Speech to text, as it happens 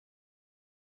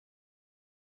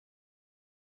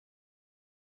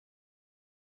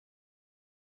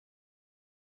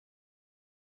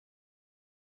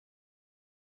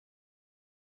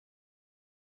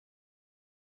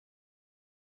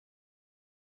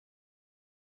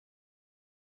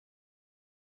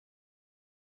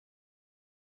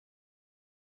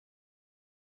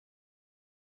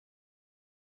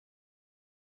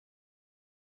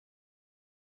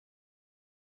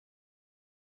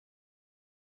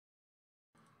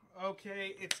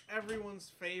Okay, it's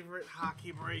everyone's favorite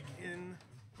hockey break in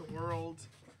the world.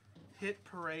 Hit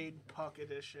Parade Puck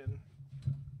Edition.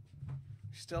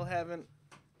 Still haven't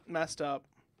messed up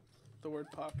the word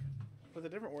puck with a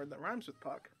different word that rhymes with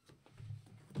puck.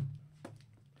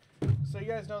 So you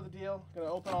guys know the deal.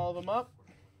 Gonna open all of them up.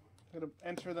 Gonna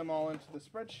enter them all into the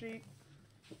spreadsheet.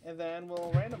 And then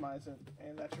we'll randomize it.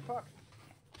 And that's your puck.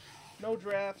 No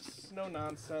drafts, no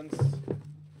nonsense.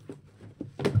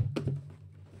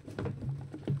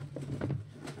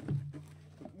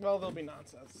 Well, there'll be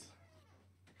nonsense.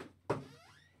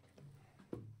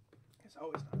 It's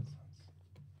always nonsense.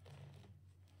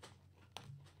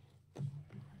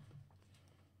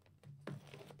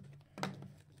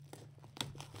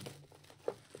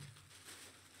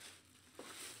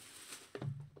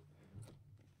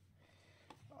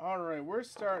 All right, we're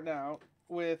starting out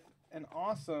with an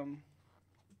awesome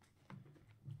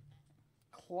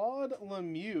Claude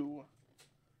Lemieux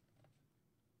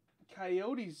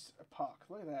Coyotes puck.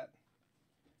 Look at that.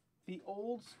 The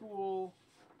old school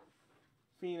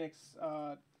Phoenix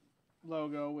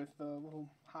logo with the little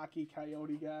hockey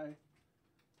coyote guy.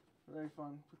 Very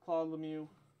fun. Claude Lemieux.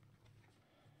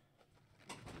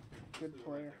 Good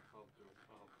player.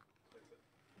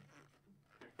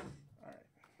 All right.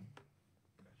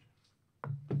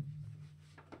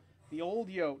 The old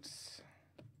Yotes.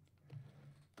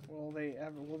 Will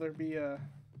there be a...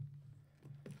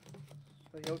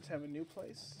 The Yotes have a new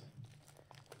place?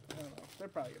 I don't know. They're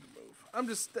probably gonna move.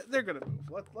 They're gonna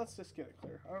move. Let's just get it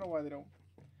clear. I don't know why they don't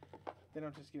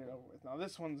just get it over with. Now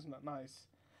this one's not nice.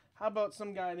 How about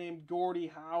some guy named Gordie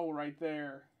Howe right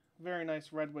there? Very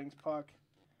nice Red Wings puck.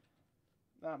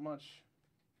 Not much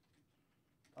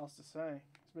else to say.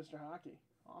 It's Mr. Hockey.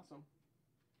 Awesome.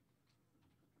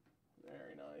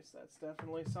 Very nice. That's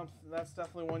definitely something. That's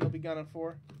definitely one you'll be gunning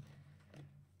for.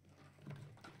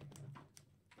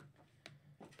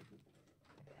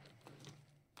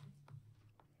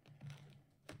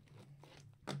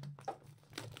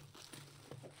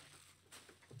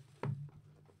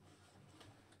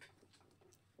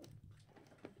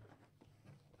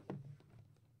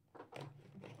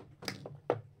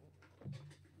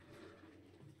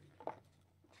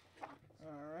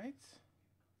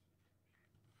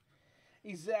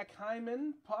 Zach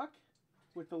Hyman puck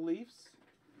with the Leafs.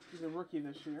 He's a rookie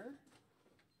this year.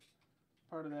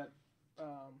 Part of that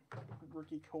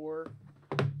rookie core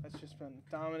that's just been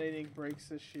dominating breaks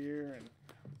this year. And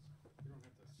you don't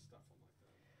have to stuff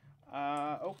them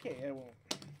like that. Okay, I won't.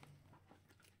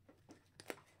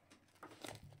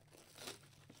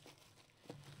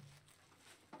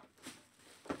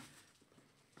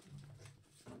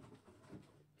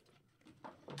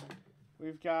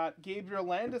 We've got Gabriel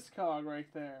Landeskog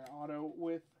right there, auto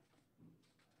with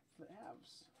the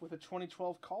Avs, with a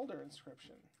 2012 Calder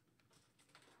inscription.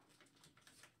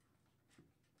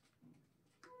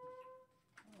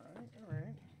 All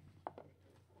right.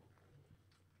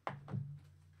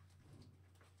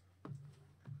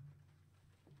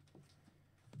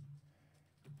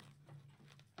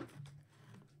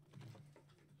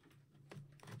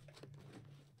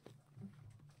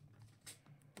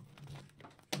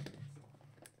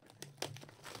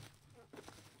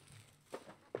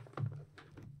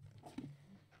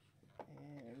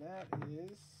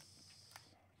 Is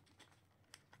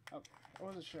I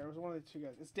wasn't sure. It was one of the two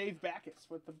guys. It's Dave Backus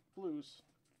with the Blues.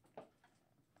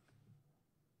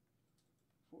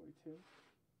 42.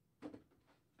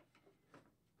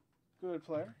 Good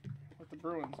player with the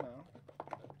Bruins now.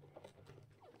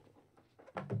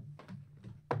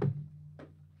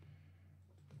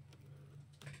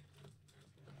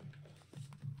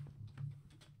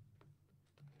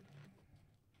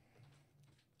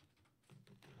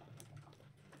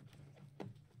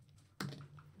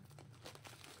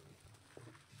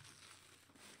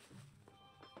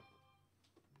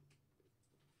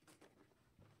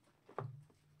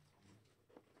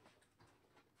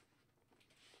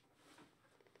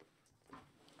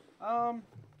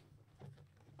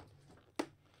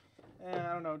 And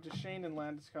I don't know, Duchesne and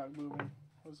Landeskog moving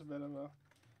was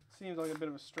seems like a bit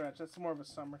of a stretch. That's more of a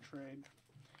summer trade.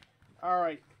 All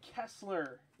right,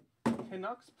 Kessler,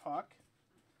 Canucks puck,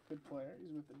 good player.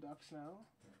 He's with the Ducks now.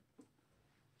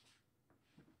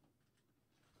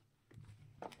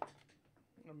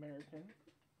 An American.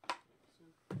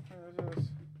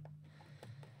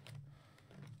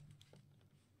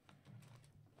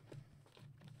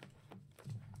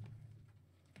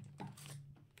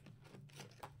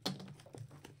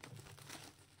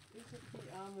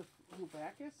 Who,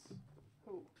 Backus?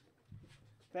 Who?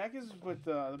 Backus is with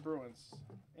the Bruins,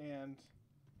 and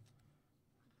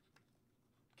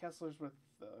Kessler's with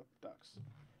the Ducks.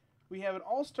 We have an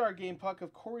All-Star Game puck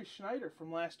of Corey Schneider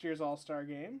from last year's All-Star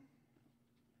Game.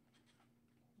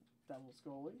 Devils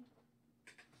goalie.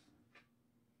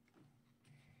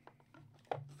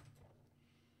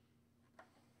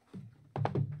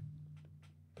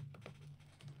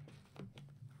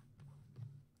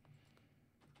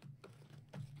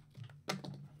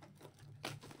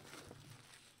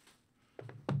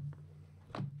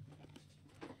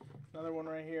 Another one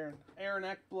right here. Aaron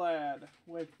Ekblad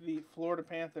with the Florida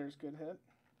Panthers. Good hit.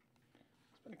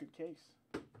 It's been a good case.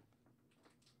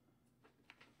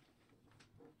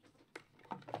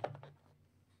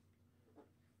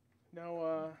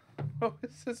 No, what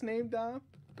was his name, Dom?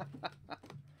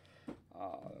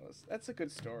 Oh, that's a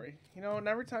good story. You know, and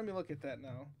every time you look at that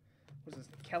now, was this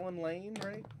Kellen Lane,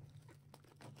 right?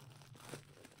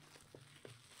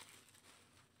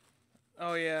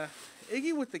 Oh yeah,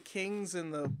 Iggy with the Kings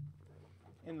and the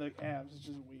Avs is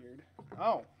just weird.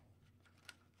 Oh,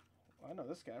 I know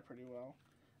this guy pretty well.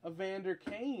 Evander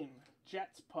Kane,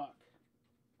 Jets puck.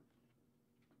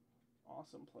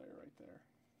 Awesome player right there.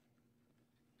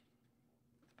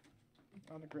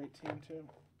 On a great team too.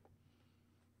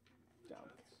 Down.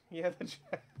 Yeah, the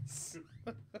Jets.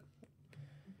 All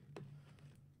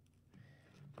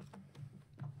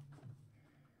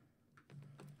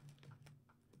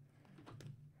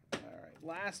right,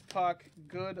 last puck.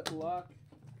 Good luck.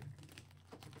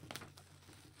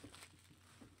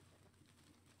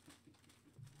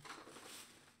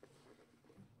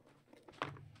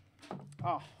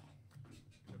 Oh,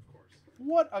 Of course.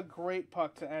 what a great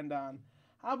puck to end on.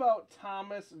 How about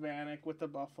Thomas Vanek with the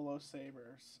Buffalo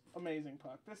Sabres? Amazing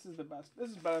puck. This is the best. This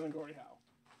is better than Gordie Howe.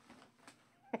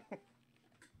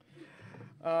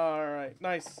 All right,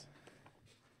 nice.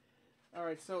 All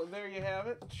right, so there you have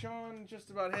it. Sean just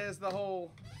about has the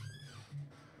whole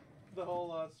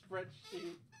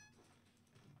spreadsheet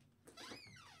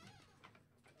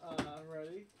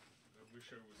ready. I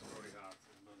wish it was Cody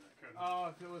Hodgson, but I couldn't. Oh,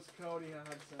 if it was Cody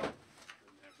Hodgson.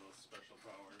 Didn't have those special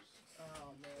powers.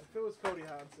 Oh man, if it was Cody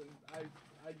Hodgson, I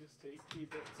just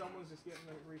keep it. Someone's just getting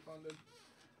it refunded.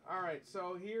 All right,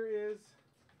 so here is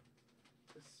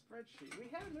the spreadsheet. We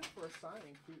had it for a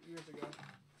signing a few years ago.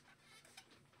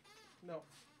 No.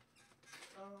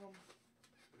 What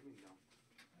do you mean, no?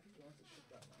 I think you have to ship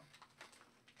that now.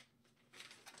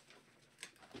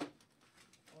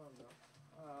 Oh no.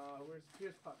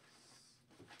 Here's pucks.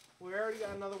 We already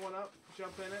got another one up.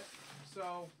 Jump in it.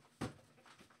 So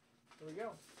there we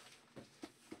go.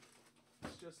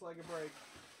 It's just like a break.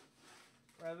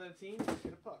 Rather than a team, just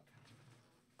get a puck.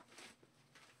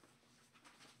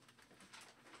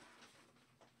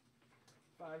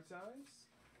 Five times.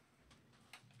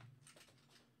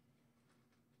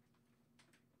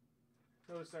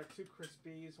 Notice there are two Chris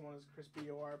B's. One is Chris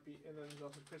B-O-R-B, and then there's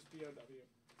also Chris B-O-W.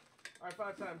 All right,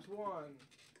 five times. 1,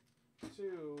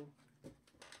 2,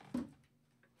 5.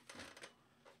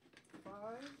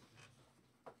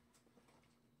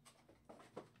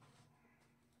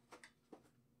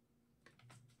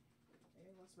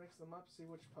 And let's mix them up, see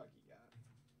which puck you got.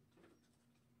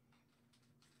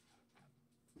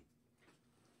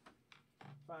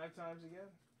 Five times again.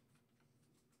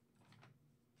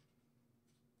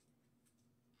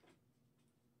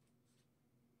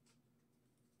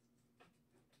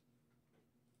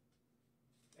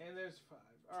 And there's 5.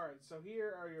 All right, so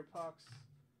here are your pucks.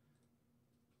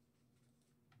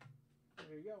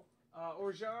 There you go.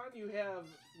 Orjan, you have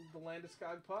the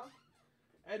Landeskog puck.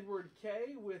 Edward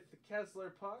K with the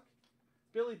Kessler puck.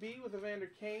 Billy B with Evander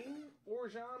Kane.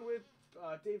 Orjan with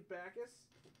Dave Backus.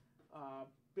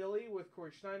 Billy with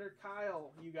Corey Schneider.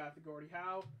 Kyle, you got the Gordie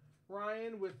Howe.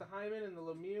 Ryan with the Hyman and the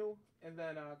Lemieux. And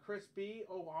then Chris B.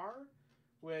 O.R.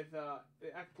 with the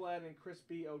Ekblad and Chris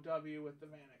B. O.W. with the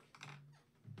Vanek.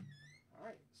 All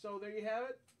right, so there you have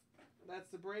it. That's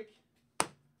the break.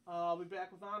 I'll be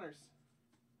back with honors.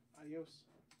 Adios.